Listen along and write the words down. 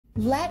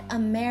Let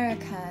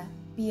America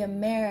be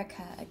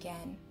America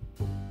again.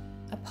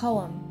 A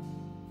poem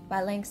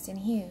by Langston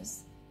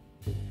Hughes.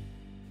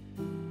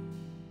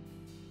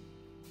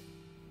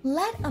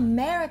 Let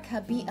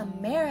America be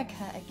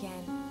America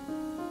again.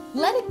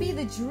 Let it be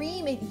the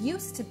dream it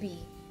used to be.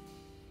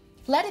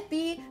 Let it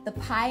be the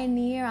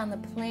pioneer on the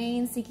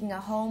plain seeking a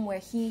home where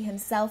he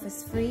himself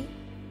is free.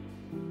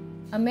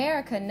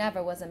 America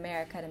never was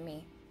America to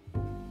me.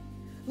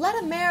 Let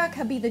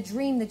America be the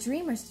dream the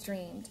dreamers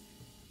dreamed.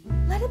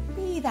 Let it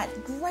be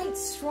that great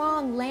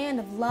strong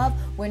land of love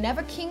where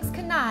never kings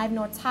connive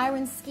nor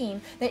tyrants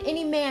scheme that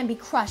any man be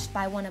crushed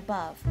by one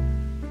above.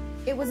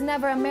 It was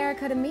never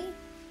America to me.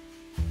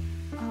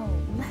 Oh,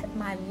 let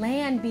my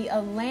land be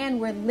a land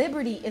where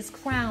liberty is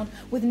crowned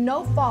with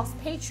no false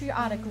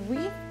patriotic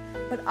wreath,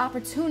 but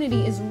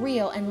opportunity is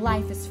real and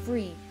life is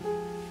free.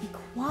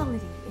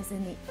 Equality is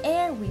in the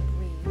air we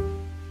breathe.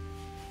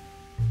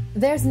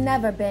 There's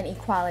never been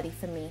equality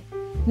for me,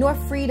 nor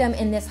freedom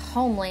in this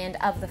homeland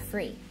of the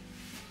free.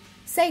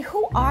 Say,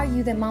 who are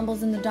you that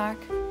mumbles in the dark?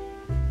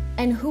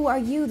 And who are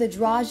you that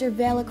draws your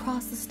veil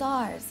across the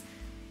stars?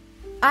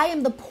 I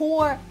am the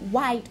poor,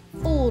 white,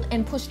 fooled,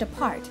 and pushed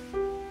apart.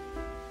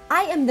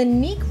 I am the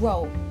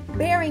Negro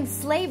bearing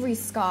slavery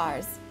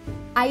scars.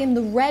 I am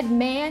the red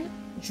man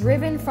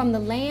driven from the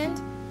land.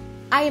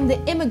 I am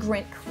the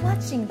immigrant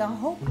clutching the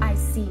hope I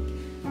seek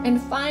and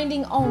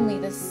finding only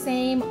the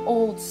same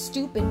old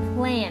stupid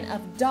plan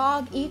of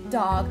dog eat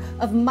dog,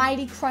 of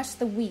mighty crush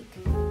the weak.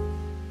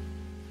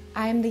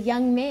 I am the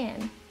young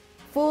man,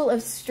 full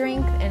of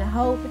strength and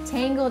hope,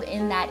 tangled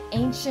in that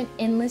ancient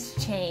endless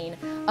chain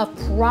of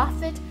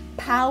profit,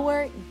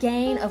 power,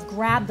 gain, of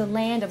grab the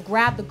land, of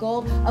grab the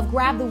gold, of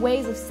grab the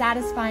ways of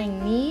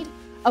satisfying need,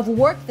 of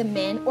work the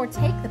men or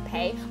take the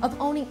pay, of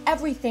owning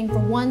everything for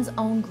one's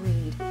own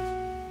greed.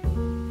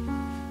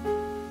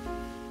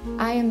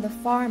 I am the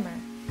farmer,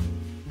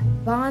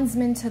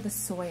 bondsman to the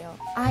soil.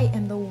 I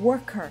am the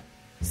worker,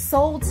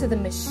 sold to the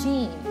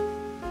machine.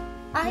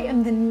 I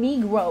am the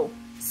Negro,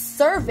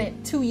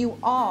 servant to you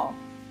all.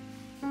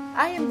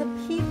 I am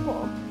the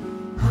people,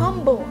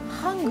 humble,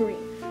 hungry,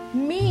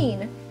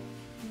 mean,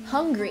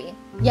 hungry,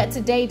 yet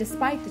today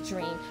despite the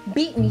dream,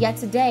 beaten yet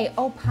today,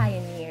 oh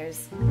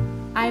pioneers.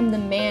 I am the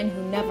man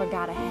who never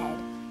got ahead,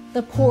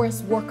 the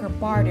poorest worker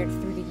bartered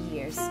through the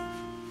years.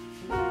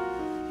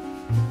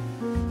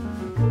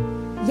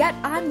 Yet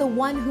I'm the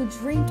one who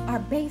dreamed our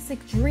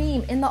basic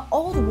dream in the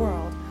old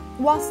world,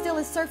 while still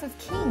a serf of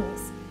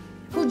kings,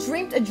 who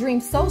dreamed a dream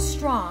so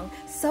strong,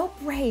 so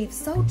brave,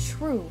 so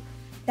true,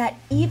 that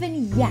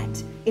even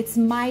yet its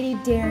mighty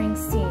daring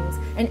seems,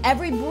 and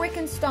every brick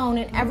and stone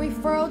and every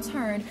furrow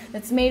turned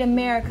that's made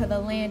America the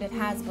land it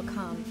has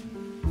become.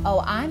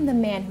 Oh, I'm the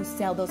man who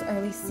sailed those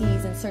early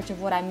seas in search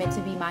of what I meant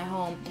to be my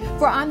home.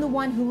 For I'm the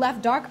one who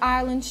left dark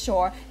Ireland's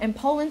shore and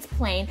Poland's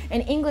plain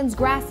and England's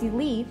grassy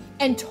lea,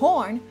 and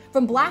torn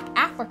from black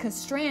Africa's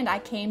strand I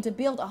came to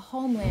build a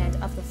homeland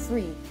of the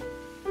free.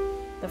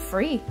 The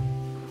free?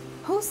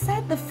 Who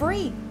said the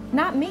free?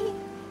 Not me.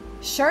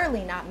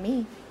 Surely not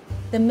me.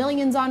 The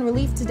millions on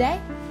relief today?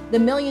 The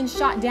millions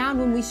shot down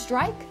when we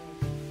strike?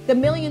 The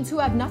millions who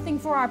have nothing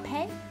for our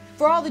pay?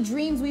 For all the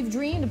dreams we've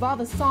dreamed, of all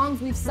the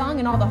songs we've sung,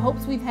 and all the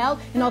hopes we've held,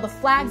 and all the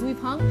flags we've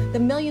hung? The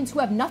millions who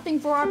have nothing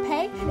for our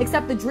pay,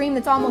 except the dream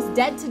that's almost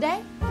dead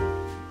today?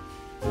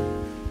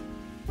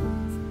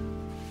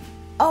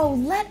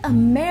 Oh, let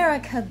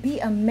America be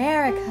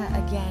America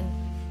again.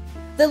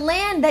 The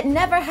land that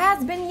never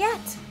has been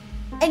yet,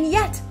 and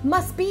yet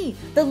must be.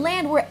 The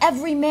land where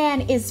every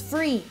man is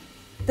free.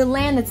 The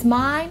land that's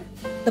mine,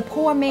 the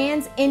poor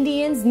man's,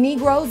 Indians,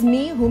 Negroes,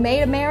 me, who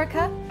made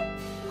America,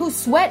 whose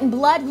sweat and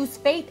blood, whose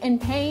faith and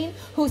pain,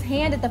 whose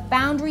hand at the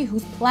foundry,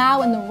 whose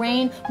plow in the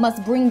rain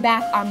must bring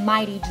back our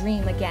mighty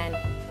dream again.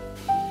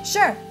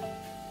 Sure,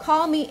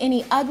 call me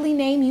any ugly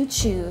name you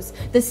choose.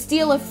 The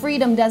steel of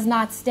freedom does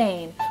not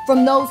stain.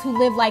 From those who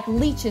live like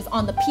leeches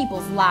on the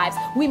people's lives,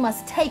 we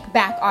must take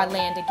back our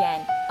land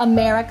again.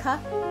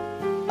 America?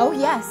 Oh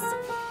yes,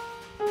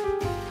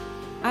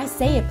 I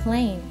say it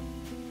plain.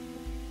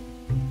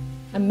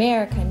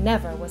 America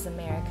never was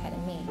America to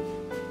me.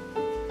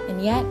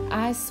 And yet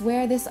I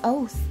swear this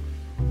oath,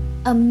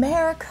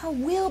 America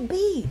will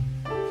be.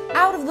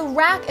 Out of the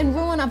rack and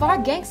ruin of our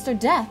gangster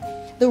death,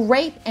 the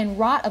rape and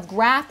rot of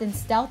graft and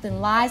stealth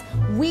and lies,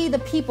 we the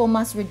people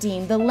must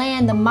redeem. The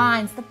land, the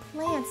mines, the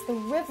plants, the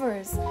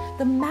rivers,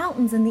 the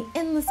mountains and the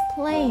endless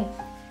plain,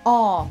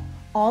 all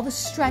the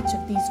stretch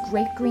of these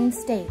great green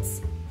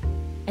states,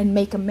 and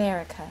make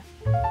America